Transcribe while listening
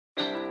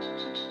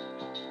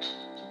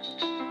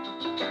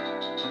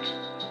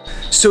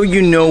So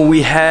you know,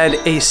 we had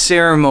a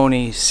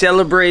ceremony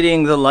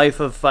celebrating the life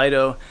of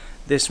Fido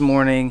this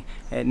morning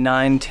at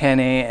 9:10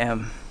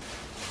 a.m.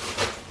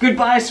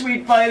 Goodbye,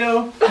 sweet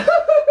Fido.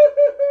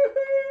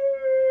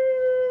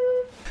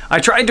 I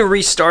tried to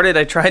restart it,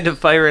 I tried to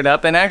fire it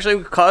up, and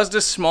actually caused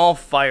a small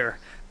fire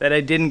that I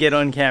didn't get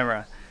on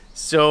camera.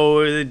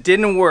 So it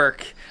didn't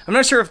work. I'm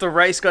not sure if the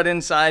rice got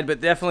inside,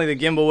 but definitely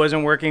the gimbal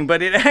wasn't working,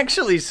 but it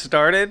actually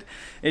started.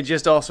 It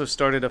just also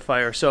started a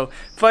fire. So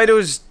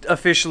Fido's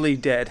officially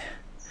dead,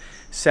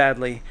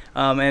 sadly.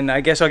 And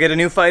I guess I'll get a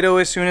new Fido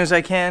as soon as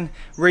I can.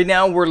 Right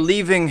now we're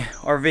leaving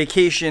our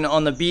vacation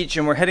on the beach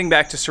and we're heading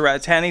back to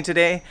Surat Thani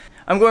today.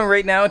 I'm going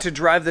right now to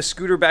drive the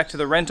scooter back to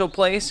the rental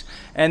place,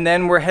 and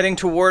then we're heading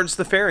towards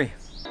the ferry.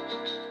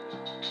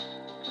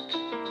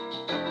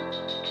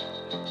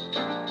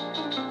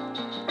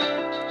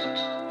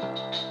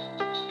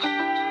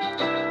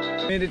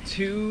 Made it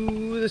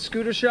to the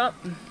scooter shop.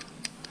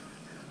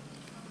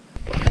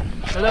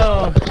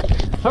 Hello,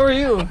 how are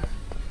you?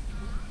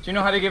 Do you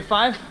know how to give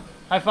five?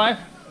 High five?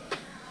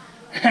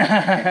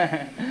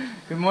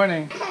 Good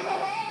morning.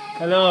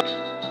 Hello.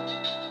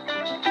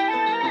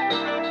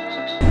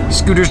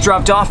 Scooter's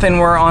dropped off and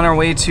we're on our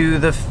way to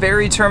the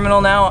ferry terminal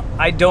now.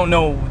 I don't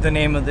know the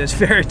name of this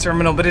ferry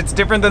terminal, but it's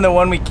different than the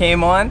one we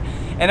came on.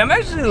 And I'm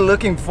actually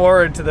looking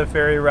forward to the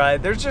ferry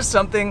ride. There's just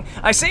something,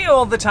 I say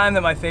all the time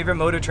that my favorite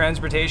mode of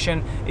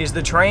transportation is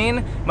the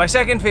train. My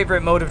second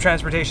favorite mode of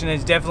transportation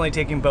is definitely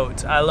taking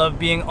boats. I love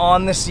being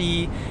on the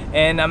sea,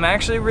 and I'm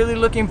actually really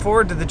looking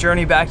forward to the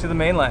journey back to the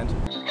mainland.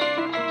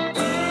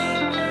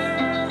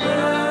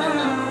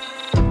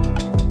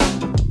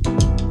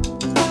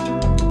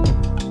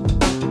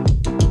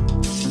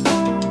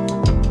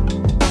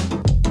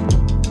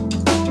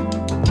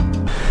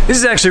 This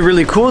is actually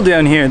really cool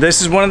down here.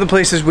 This is one of the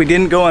places we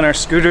didn't go on our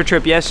scooter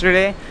trip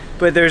yesterday,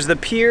 but there's the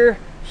pier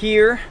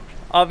here,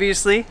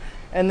 obviously,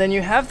 and then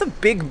you have the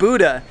big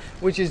Buddha,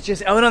 which is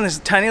just out on this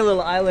tiny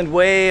little island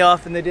way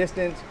off in the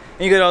distance.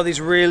 And you got all these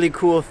really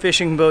cool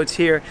fishing boats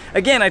here.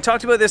 Again, I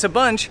talked about this a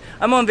bunch.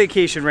 I'm on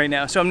vacation right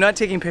now, so I'm not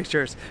taking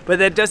pictures, but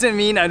that doesn't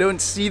mean I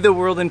don't see the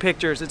world in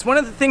pictures. It's one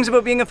of the things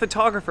about being a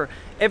photographer.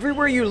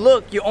 Everywhere you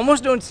look, you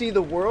almost don't see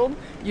the world.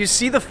 You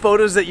see the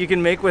photos that you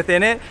can make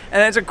within it,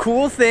 and that's a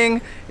cool thing.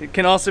 It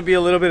can also be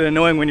a little bit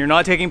annoying when you're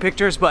not taking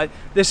pictures, but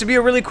this would be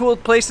a really cool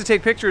place to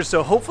take pictures.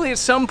 So hopefully at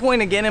some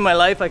point again in my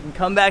life, I can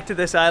come back to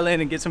this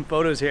island and get some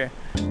photos here.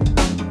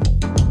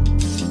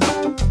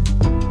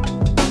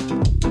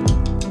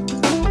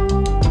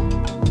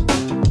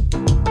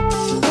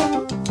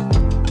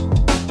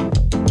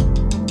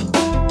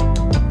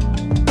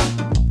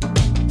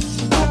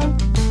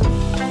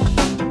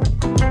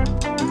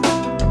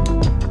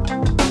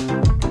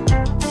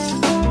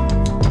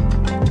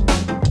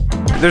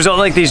 There's all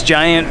like these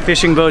giant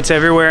fishing boats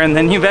everywhere, and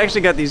then you've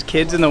actually got these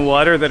kids in the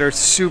water that are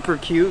super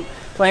cute,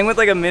 playing with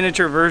like a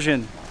miniature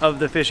version of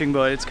the fishing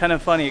boat. It's kind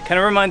of funny. It kind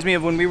of reminds me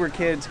of when we were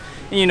kids,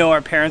 and you know,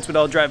 our parents would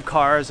all drive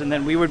cars and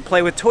then we would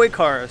play with toy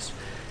cars.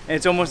 And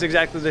it's almost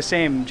exactly the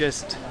same,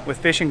 just with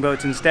fishing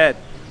boats instead.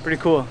 Pretty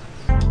cool.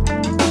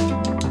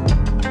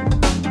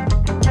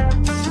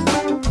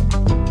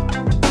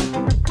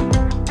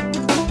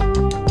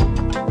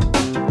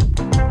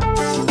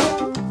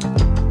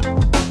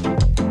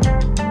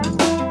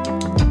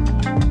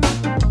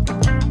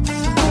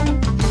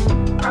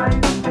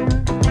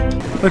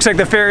 Looks like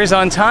the ferry's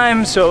on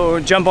time, so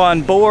jump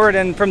on board,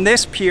 and from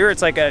this pier,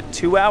 it's like a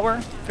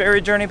 2-hour ferry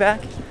journey back.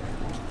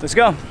 Let's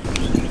go.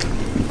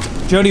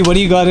 Jody, what do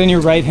you got in your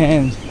right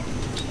hand?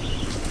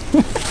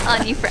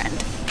 On you, friend.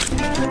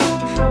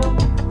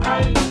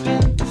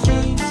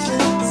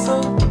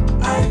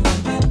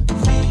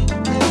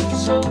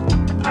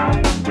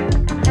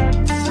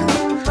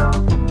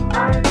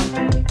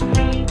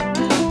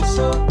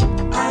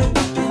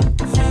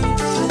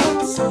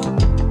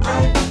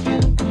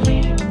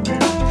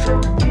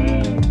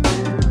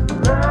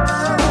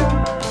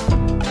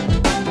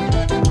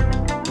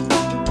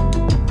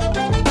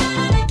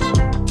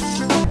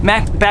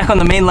 Back on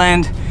the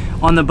mainland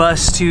on the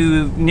bus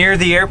to near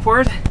the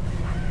airport.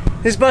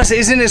 This bus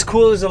isn't as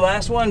cool as the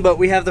last one, but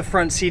we have the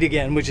front seat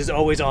again, which is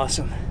always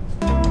awesome.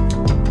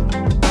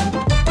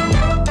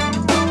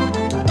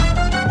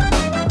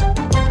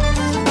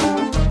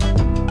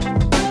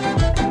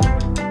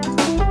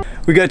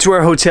 We got to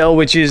our hotel,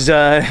 which is,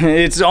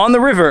 it's on the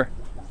river,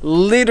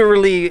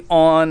 literally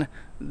on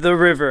the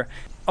river.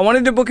 I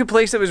wanted to book a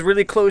place that was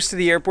really close to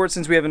the airport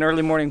since we have an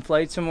early morning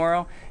flight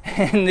tomorrow.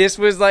 And this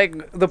was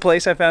like the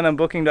place I found on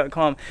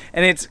booking.com.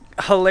 And it's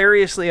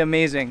hilariously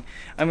amazing.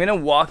 I'm gonna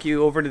walk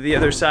you over to the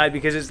other side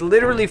because it's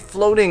literally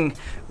floating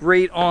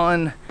right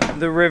on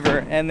the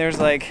river. And there's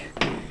like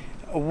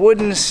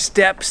wooden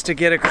steps to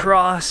get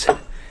across.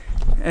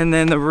 And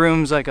then the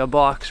room's like a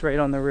box right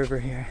on the river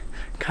here.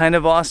 Kind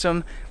of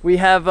awesome. We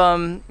have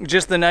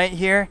just the night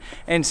here,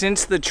 and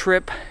since the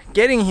trip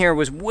getting here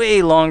was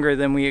way longer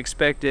than we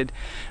expected,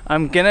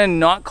 I'm gonna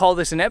not call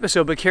this an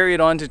episode but carry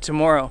it on to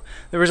tomorrow.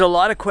 There was a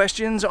lot of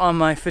questions on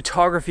my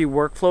photography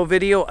workflow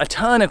video, a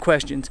ton of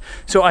questions.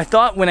 So I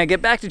thought when I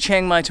get back to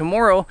Chiang Mai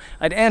tomorrow,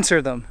 I'd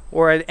answer them,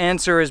 or I'd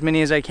answer as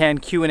many as I can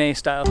Q&A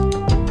style.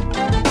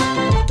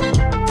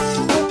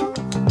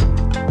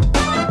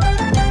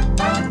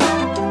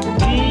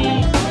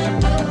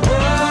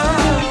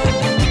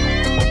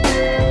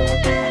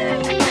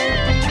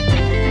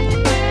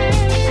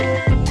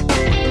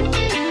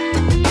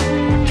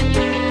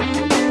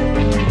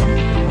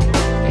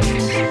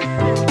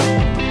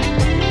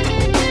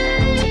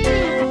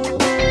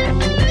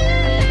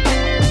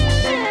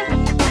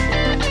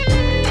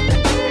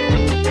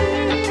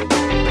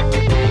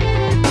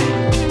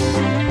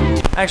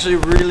 Actually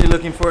really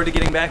looking forward to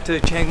getting back to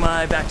Chiang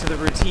Mai, back to the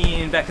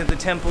routine, back to the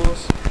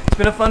temples. It's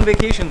been a fun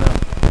vacation though.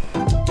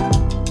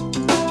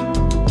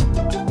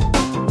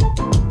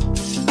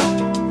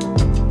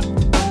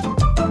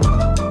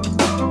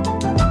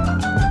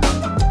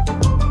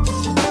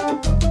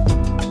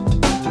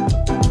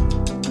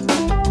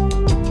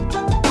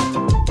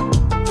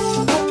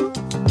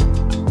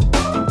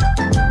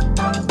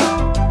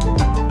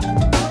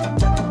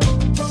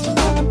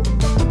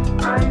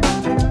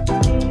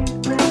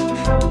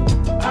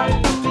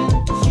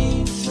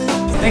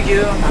 Thank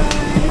you.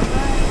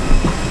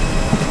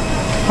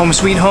 Home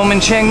sweet home in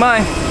Chiang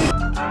Mai.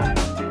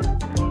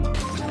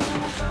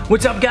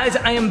 What's up guys?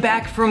 I am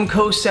back from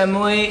Koh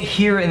Samui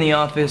here in the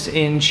office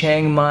in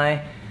Chiang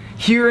Mai.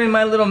 Here in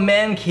my little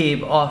man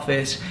cave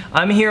office.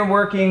 I'm here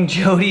working,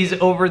 Jody's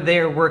over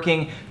there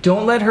working.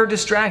 Don't let her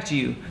distract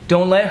you.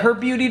 Don't let her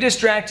beauty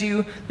distract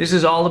you. This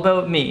is all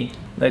about me.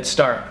 Let's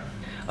start.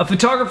 A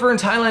photographer in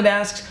Thailand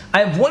asks, I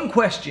have one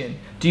question.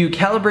 Do you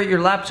calibrate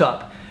your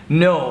laptop?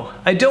 No,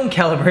 I don't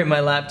calibrate my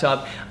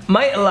laptop.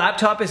 My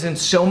laptop is in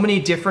so many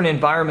different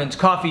environments,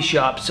 coffee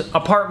shops,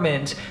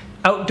 apartments,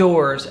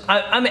 outdoors.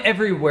 I'm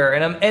everywhere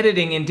and I'm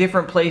editing in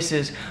different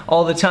places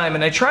all the time,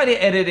 and I try to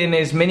edit in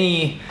as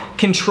many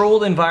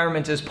controlled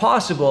environments as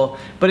possible,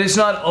 but it's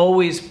not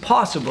always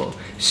possible.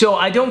 So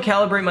I don't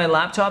calibrate my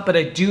laptop, but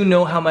I do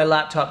know how my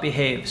laptop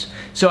behaves.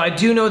 So I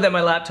do know that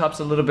my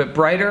laptop's a little bit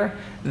brighter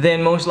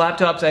than most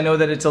laptops. I know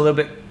that it's a little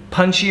bit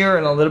punchier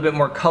and a little bit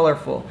more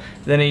colorful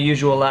than a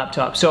usual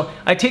laptop. So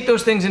I take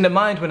those things into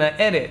mind when I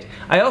edit.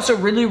 I also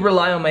really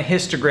rely on my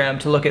histogram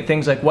to look at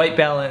things like white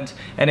balance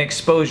and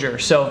exposure.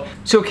 So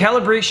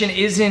calibration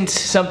isn't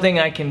something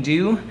I can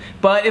do,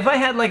 but if I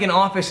had like an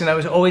office and I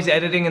was always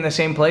editing in the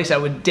same place, I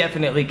would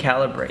definitely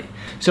calibrate.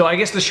 So I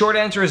guess the short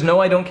answer is no,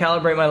 I don't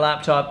calibrate my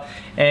laptop,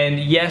 and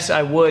yes,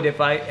 I would if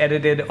I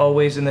edited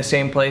always in the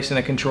same place in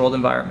a controlled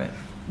environment.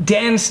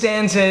 Dan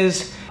Stan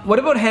says, what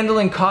about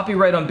handling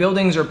copyright on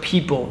buildings or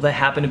people that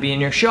happen to be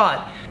in your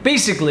shot?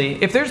 Basically,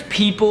 if there's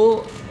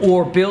people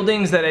or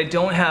buildings that I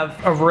don't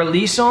have a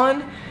release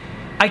on,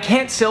 I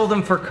can't sell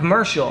them for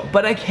commercial,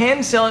 but I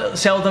can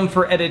sell them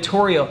for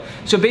editorial.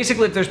 So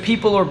basically, if there's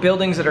people or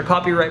buildings that are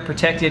copyright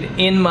protected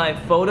in my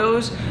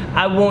photos,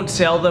 I won't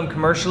sell them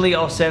commercially.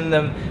 I'll send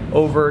them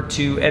over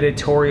to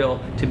editorial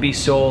to be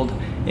sold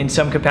in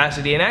some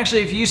capacity. And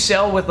actually, if you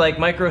sell with like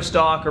micro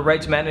stock or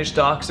rights managed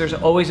stocks, there's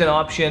always an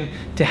option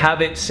to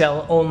have it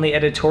sell only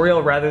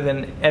editorial rather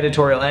than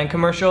editorial and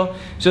commercial.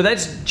 So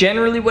that's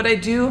generally what I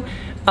do.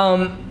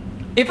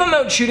 If I'm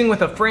out shooting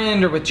with a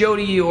friend or with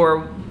Jody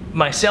or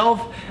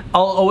myself,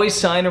 I'll always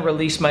sign a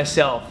release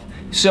myself.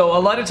 So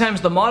a lot of times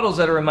the models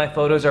that are in my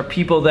photos are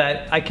people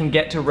that I can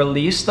get to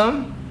release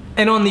them.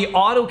 And on the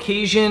odd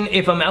occasion,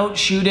 if I'm out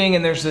shooting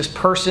and there's this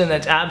person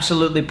that's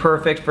absolutely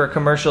perfect for a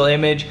commercial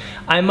image,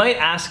 I might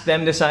ask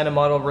them to sign a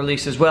model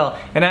release as well.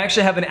 And I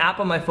actually have an app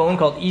on my phone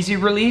called Easy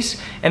Release,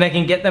 and I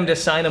can get them to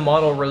sign a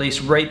model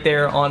release right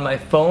there on my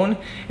phone.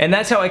 And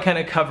that's how I kind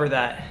of cover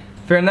that.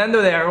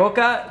 Fernando de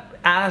Arroca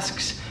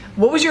asks,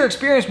 what was your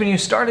experience when you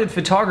started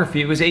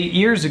photography? It was 8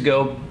 years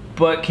ago,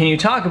 but can you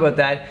talk about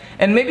that?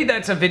 And maybe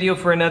that's a video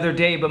for another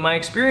day, but my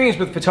experience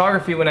with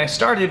photography when I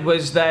started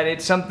was that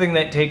it's something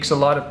that takes a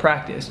lot of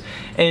practice.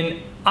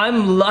 And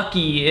I'm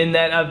lucky in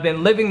that I've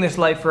been living this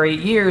life for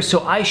 8 years, so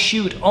I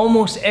shoot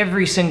almost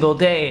every single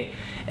day.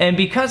 And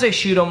because I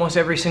shoot almost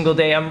every single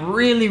day, I'm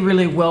really,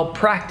 really well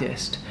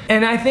practiced.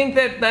 And I think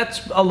that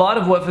that's a lot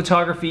of what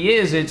photography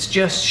is. It's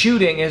just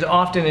shooting as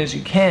often as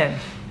you can.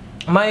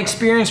 My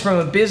experience from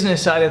a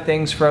business side of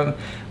things, from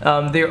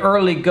the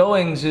early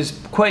goings, is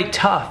quite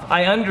tough.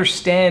 I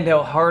understand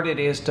how hard it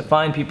is to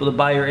find people to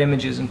buy your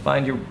images and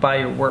buy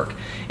your work.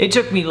 It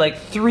took me like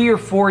 3 or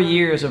 4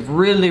 years of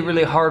really,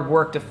 really hard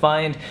work to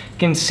find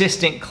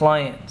consistent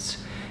clients.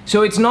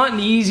 So it's not an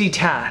easy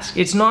task.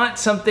 It's not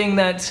something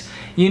that's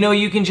You know,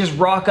 you can just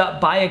rock up,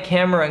 buy a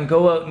camera and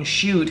go out and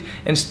shoot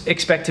and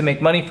expect to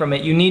make money from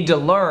it. You need to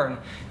learn.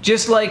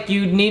 Just like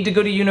you need to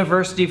go to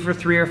university for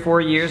 3 or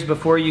 4 years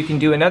before you can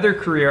do another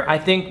career, I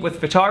think with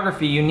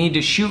photography, you need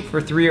to shoot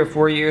for 3 or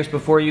 4 years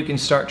before you can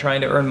start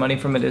trying to earn money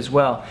from it as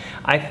well.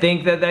 I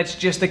think that that's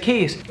just the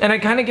case. And I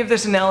kind of give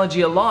this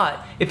analogy a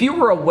lot. If you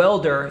were a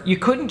welder, you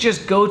couldn't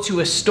just go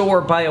to a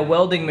store, buy a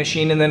welding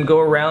machine, and then go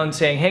around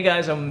saying, hey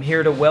guys, I'm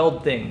here to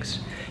weld things.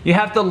 You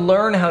have to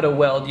learn how to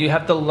weld. You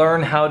have to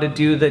learn how to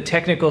do the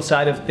technical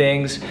side of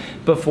things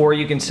before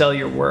you can sell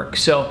your work.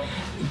 So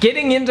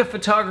getting into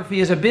photography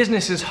as a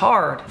business is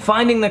hard.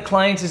 Finding the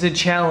clients is a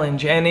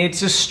challenge and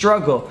it's a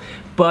struggle,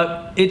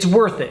 but it's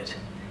worth it.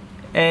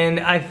 And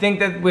I think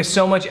that with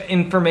so much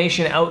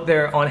information out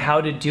there on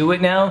how to do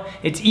it now,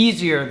 it's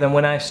easier than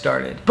when I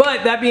started.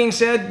 But that being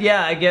said,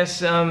 yeah, I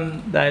guess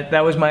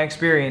that was my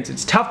experience.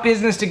 It's tough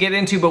business to get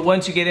into, but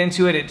once you get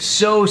into it, it's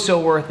so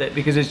worth it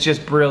because it's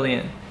just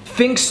brilliant.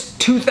 Finks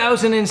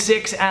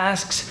 2006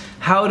 asks,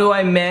 how do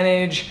I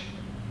manage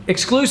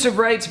exclusive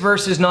rights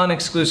versus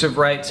non-exclusive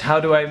rights?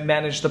 How do I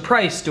manage the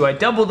price? Do I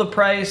double the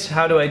price?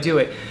 How do I do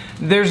it?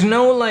 There's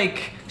no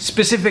like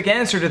specific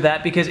answer to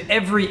that because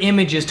every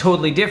image is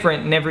totally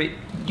different and every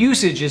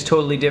usage is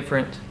totally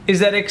different. Is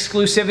that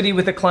exclusivity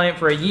with a client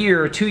for a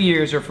year or 2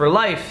 years or for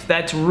life?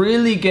 That's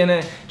really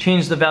gonna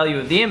change the value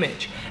of the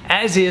image.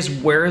 As is,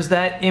 where is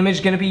that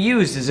image gonna be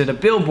used? Is it a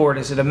billboard?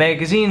 Is it a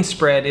magazine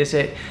spread? Is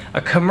it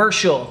a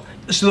commercial?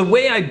 So the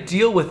way I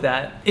deal with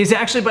that is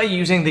actually by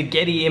using the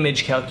Getty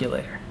image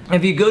calculator.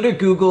 If you go to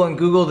Google and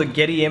Google the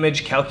Getty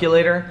image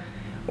calculator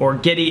or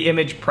Getty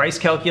image price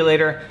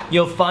calculator,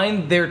 you'll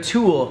find their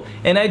tool.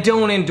 And I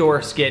don't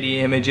endorse Getty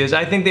images.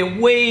 I think they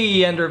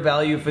way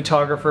undervalue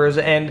photographers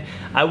and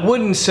I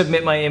wouldn't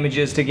submit my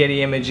images to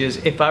Getty images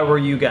if I were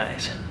you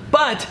guys.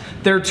 But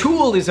their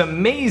tool is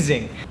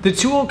amazing. The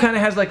tool kind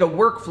of has like a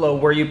workflow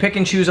where you pick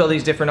and choose all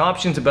these different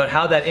options about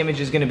how that image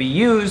is going to be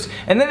used,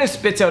 and then it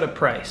spits out a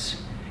price.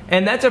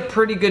 And that's a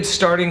pretty good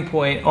starting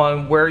point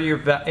on where your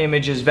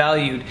image is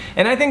valued.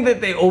 And I think that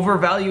they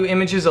overvalue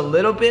images a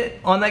little bit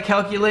on that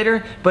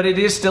calculator, but it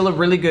is still a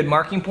really good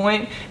marking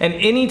point. And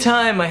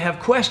anytime I have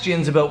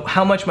questions about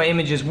how much my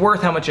image is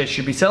worth, how much I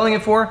should be selling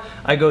it for,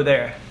 I go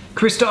there.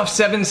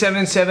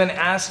 Christoph777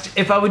 asked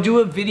if I would do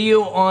a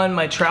video on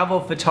my travel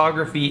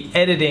photography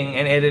editing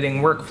and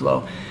editing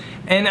workflow.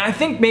 And I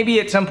think maybe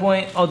at some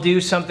point I'll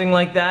do something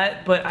like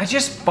that, but I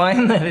just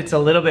find that it's a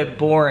little bit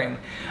boring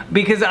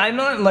because I'm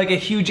not like a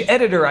huge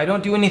editor. I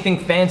don't do anything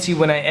fancy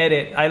when I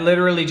edit. I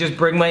literally just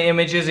bring my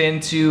images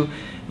into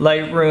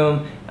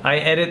Lightroom, I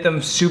edit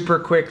them super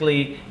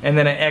quickly, and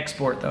then I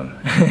export them.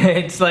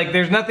 It's like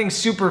there's nothing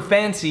super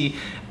fancy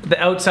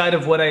outside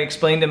of what I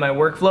explained in my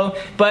workflow.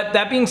 But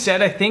that being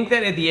said, I think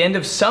that at the end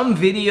of some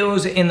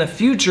videos in the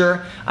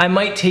future, I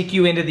might take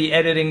you into the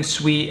editing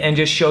suite and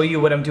just show you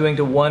what I'm doing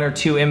to 1 or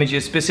 2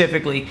 images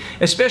specifically,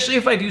 especially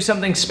if I do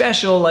something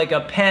special like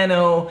a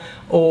pano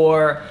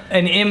or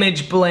an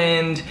image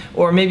blend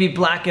or maybe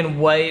black and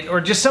white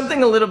or just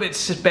something a little bit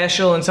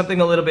special and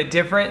something a little bit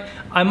different.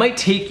 I might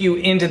take you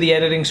into the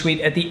editing suite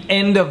at the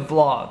end of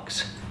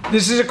vlogs.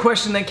 This is a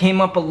question that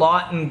came up a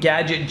lot and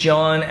Gadget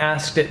John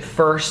asked it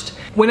first.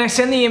 When I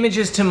send the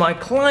images to my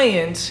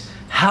clients,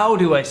 how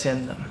do I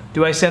send them?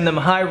 Do I send them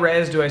high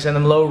res? Do I send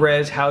them low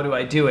res? How do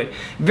I do it?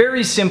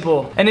 Very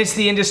simple, and it's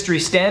the industry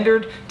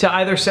standard to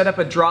either set up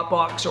a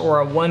Dropbox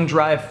or a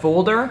OneDrive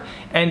folder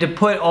and to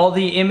put all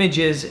the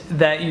images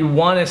that you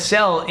want to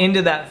sell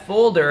into that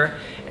folder,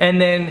 and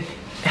then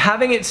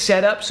having it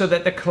set up so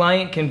that the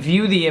client can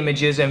view the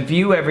images and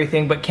view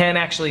everything but can't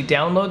actually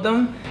download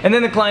them. And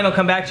then the client will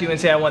come back to you and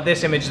say, I want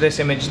this image, this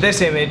image,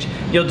 this image.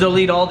 You'll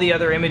delete all the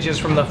other images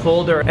from the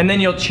folder, and then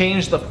you'll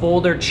change the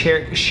folder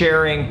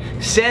sharing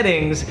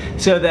settings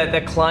so that the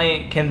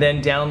client can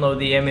then download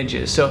the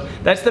images. So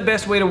that's the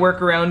best way to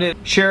work around it.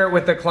 Share it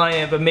with the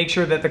client, but make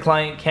sure that the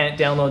client can't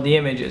download the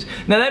images.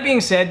 Now that being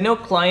said, no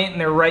client in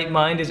their right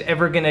mind is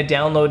ever gonna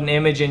download an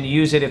image and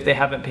use it if they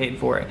haven't paid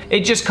for it.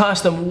 It just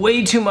costs them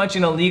way too much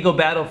in a legal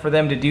battle for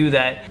them to do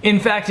that. In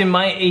fact, in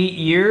my 8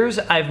 years,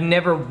 I've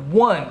never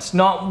once,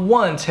 not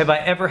once, have I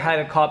ever had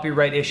a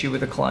copyright issue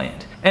with a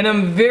client. And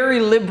I'm very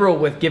liberal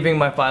with giving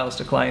my files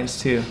to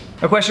clients too.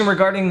 A question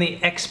regarding the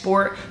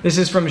export. This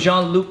is from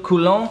Jean-Luc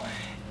Coulon.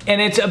 And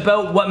it's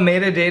about what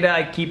metadata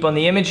I keep on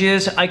the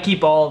images. I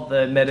keep all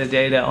the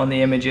metadata on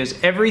the images.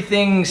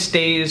 Everything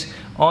stays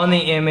on the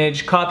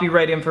image,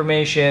 copyright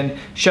information,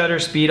 shutter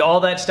speed, all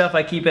that stuff,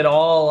 I keep it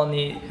all on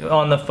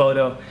the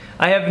photo.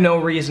 I have no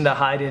reason to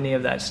hide any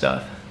of that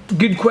stuff.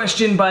 Good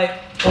question by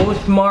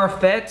Othmar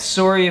Fetz.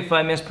 Sorry if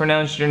I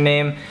mispronounced your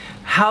name.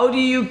 How do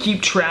you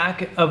keep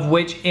track of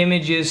which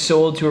images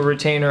sold to a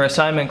retainer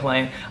assignment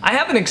client? I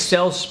have an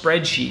Excel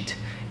spreadsheet.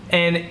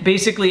 And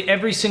basically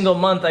every single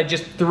month I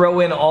just throw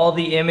in all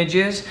the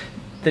images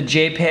the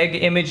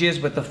JPEG images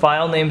with the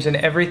file names and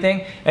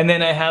everything, and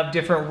then I have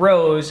different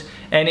rows,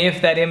 and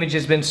if that image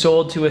has been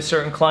sold to a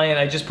certain client,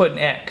 I just put an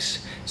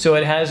X. So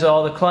it has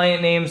all the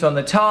client names on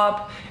the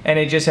top, and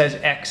it just has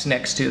X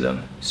next to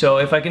them. So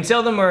if I can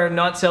sell them or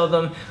not sell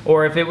them,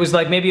 or if it was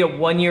like maybe a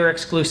 1-year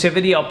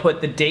exclusivity, I'll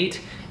put the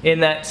date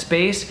in that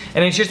space,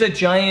 and it's just a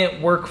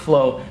giant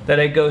workflow that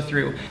I go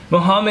through.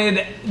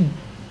 Mohammed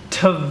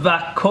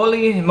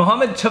Tavakoli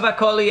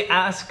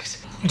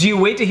asks, do you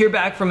wait to hear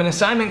back from an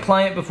assignment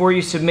client before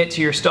you submit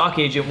to your stock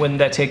agent? Wouldn't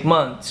that take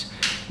months?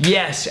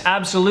 Yes,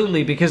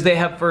 absolutely, because they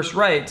have first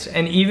rights.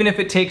 And even if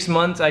it takes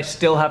months, I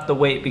still have to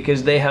wait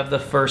because they have the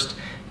first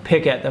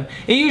pick at them.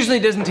 It usually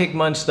doesn't take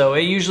months though.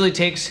 It usually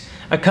takes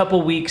a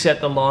couple weeks at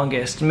the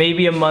longest,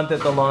 maybe a month at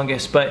the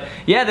longest. But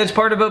yeah, that's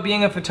part about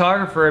being a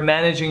photographer and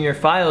managing your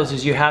files,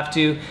 is you have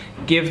to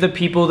give the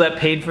people that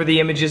paid for the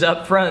images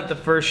up front the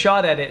first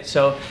shot at it.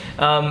 So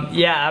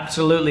yeah,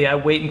 absolutely. I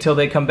wait until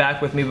they come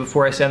back with me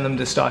before I send them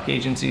to stock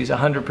agencies,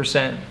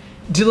 100%.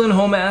 Dylan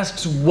Home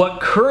asks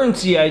what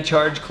currency I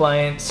charge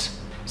clients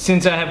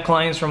since I have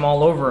clients from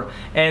all over.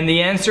 And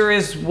the answer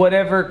is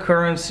whatever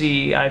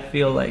currency I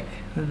feel like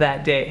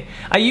that day.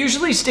 I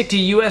usually stick to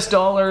US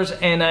dollars,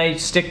 and I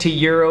stick to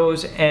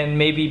euros and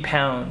maybe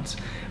pounds.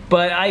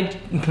 But I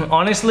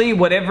honestly,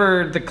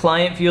 whatever the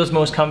client feels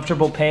most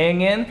comfortable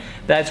paying in,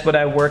 that's what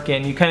I work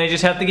in. You kind of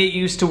just have to get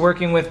used to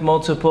working with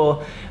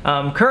multiple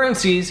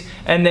currencies,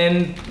 and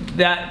then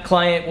that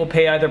client will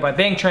pay either by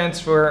bank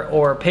transfer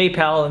or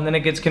PayPal, and then it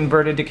gets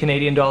converted to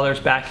Canadian dollars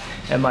back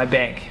at my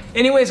bank.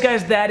 Anyways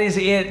guys, that is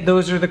it.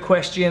 Those are the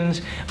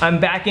questions.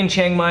 I'm back in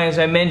Chiang Mai, as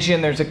I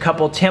mentioned. There's a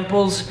couple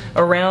temples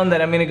around that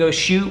I'm gonna go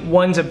shoot.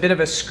 One's a bit of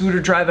a scooter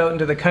drive out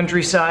into the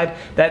countryside.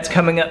 That's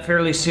coming up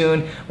fairly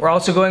soon. We're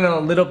also going on a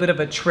little bit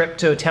of a trip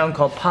to a town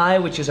called Pai,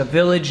 which is a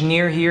village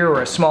near here,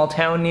 or a small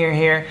town near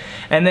here.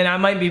 And then I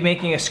might be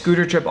making a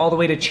scooter trip all the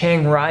way to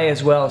Chiang Mai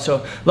as well.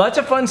 So lots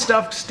of fun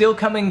stuff still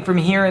coming from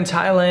here in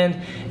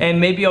Thailand, and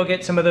maybe I'll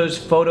get some of those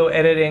photo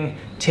editing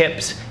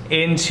tips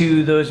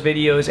into those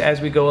videos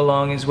as we go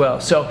along as well.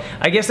 So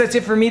I guess that's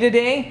it for me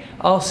today.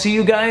 I'll see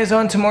you guys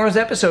on tomorrow's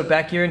episode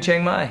back here in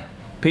Chiang Mai.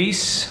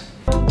 Peace.